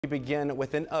We begin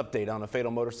with an update on a fatal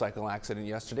motorcycle accident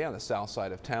yesterday on the south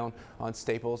side of town on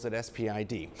Staples at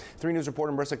SPID. 3 News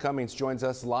reporter Marissa Cummings joins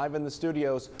us live in the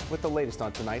studios with the latest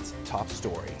on tonight's top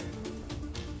story.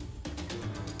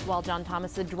 Well, John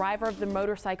Thomas, the driver of the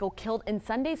motorcycle killed in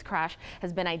Sunday's crash,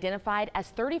 has been identified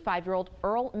as 35-year-old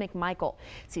Earl McMichael.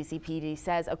 CCPD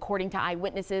says, according to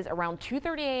eyewitnesses, around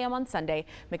 2:30 a.m. on Sunday,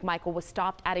 McMichael was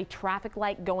stopped at a traffic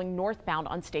light going northbound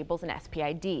on Staples and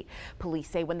SPID. Police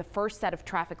say when the first set of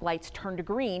traffic lights turned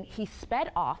green, he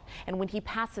sped off, and when he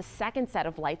passed the second set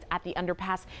of lights at the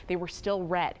underpass, they were still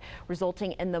red,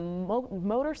 resulting in the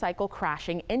motorcycle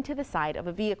crashing into the side of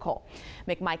a vehicle.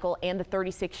 McMichael and the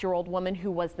 36-year-old woman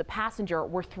who was the passenger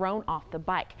were thrown off the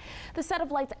bike. The set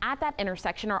of lights at that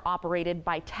intersection are operated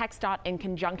by TxDOT in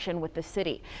conjunction with the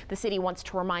city. The city wants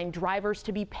to remind drivers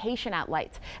to be patient at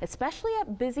lights, especially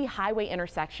at busy highway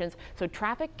intersections, so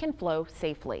traffic can flow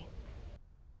safely.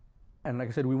 And like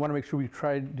I said, we want to make sure we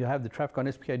try to have the traffic on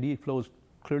SPID flow as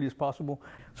clearly as possible.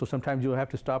 So sometimes you'll have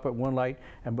to stop at one light,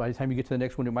 and by the time you get to the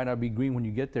next one, it might not be green when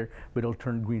you get there, but it'll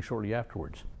turn green shortly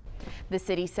afterwards. The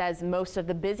city says most of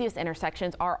the busiest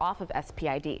intersections are off of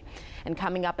SPID. And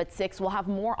coming up at 6, we'll have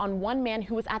more on one man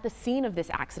who was at the scene of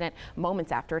this accident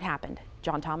moments after it happened.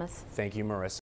 John Thomas. Thank you, Marissa.